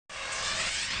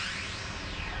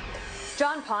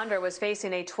Jon Ponder was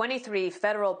facing a 23-year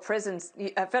federal prison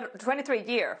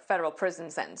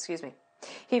sentence.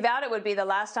 He vowed it would be the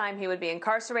last time he would be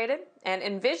incarcerated and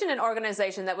envisioned an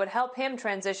organization that would help him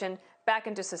transition back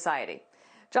into society.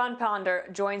 Jon Ponder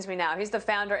joins me now. He's the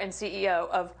founder and CEO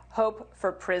of Hope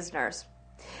for Prisoners.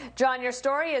 Jon, your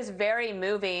story is very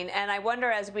moving, and I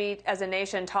wonder, as we as a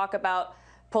nation talk about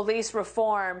police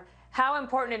reform, how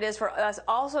important it is for us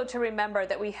also to remember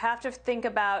that we have to think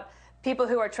about people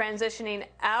who are transitioning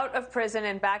out of prison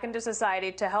and back into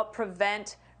society to help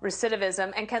prevent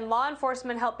recidivism. And can law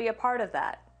enforcement help be a part of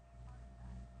that?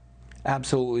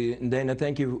 Absolutely. And Dana,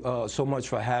 thank you so much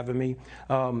for having me.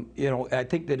 I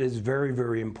think that it's very,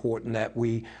 very important that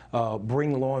we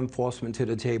bring law enforcement to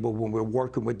the table when we're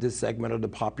working with this segment of the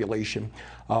population.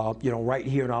 Right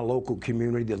here in our local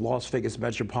community, the Las Vegas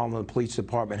Metropolitan Police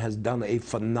Department has done a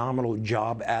phenomenal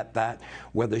job at that,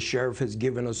 where the sheriff has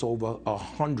given us over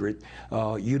 100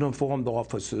 uniformed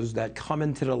officers that come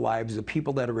into the lives of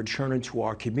people that are returning to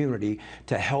our community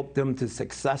to help them to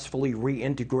successfully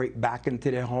reintegrate back into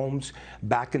their homes,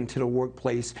 back into the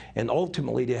workplace, and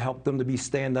ultimately to help them to be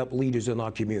stand-up leaders in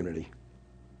our community.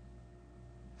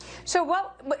 So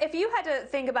if you had to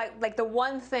think about like the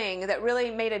one thing that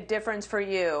really made a difference for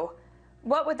you,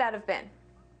 what would that have been?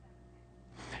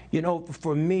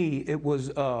 For me, it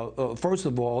was, first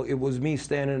of all, it was me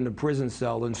standing in the prison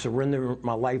cell and surrendering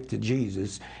my life to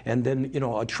Jesus. And then,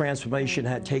 a transformation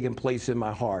had taken place in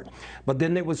my heart. But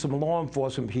then there was some law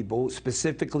enforcement people,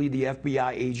 specifically the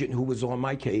FBI agent who was on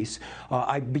my case.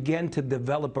 I began to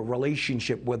develop a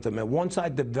relationship with them. And once I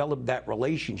developed that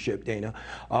relationship, Dana,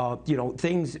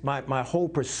 my whole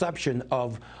perception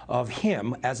of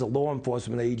him as a law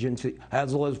enforcement agent,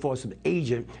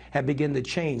 had begun to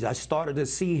change. I started to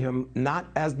see him not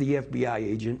as the FBI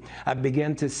agent. I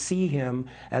began to see him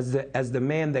as the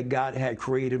man that God had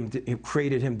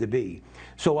created him to be.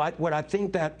 So what I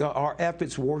think that our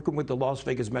efforts working with the Las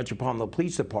Vegas Metropolitan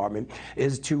Police Department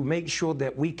is to make sure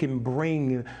that we can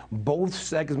bring both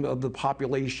segments of the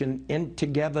population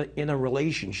together in a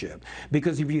relationship.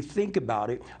 Because if you think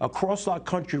about it, across our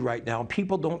country right now,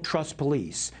 people don't trust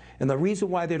police. And the reason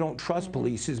why they don't trust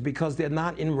police is because they're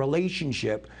not in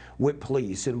relationship with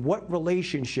police. And what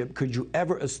relationship could you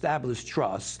ever establish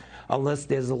trust unless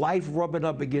there's life rubbing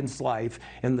up against life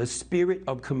and the spirit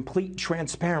of complete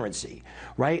transparency,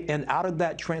 right? And out of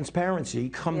that transparency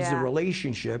comes the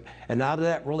relationship, and out of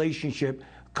that relationship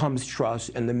comes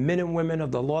trust. And the men and women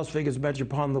of the Las Vegas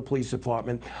Metropolitan Police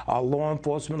Department, our law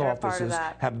enforcement officers,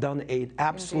 have done an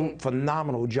absolute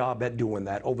phenomenal job at doing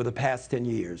that over the past 10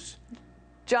 years.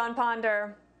 Jon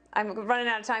Ponder, I'm running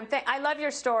out of time. I love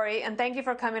your story, and thank you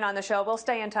for coming on the show. We'll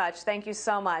stay in touch. Thank you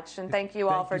so much, and thank you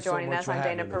all for joining us. I'm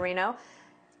Dana Perino.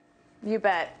 You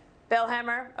bet. Bill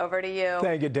Hemmer, over to you.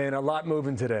 Thank you, Dana. A lot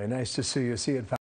moving today. Nice to see you. See you at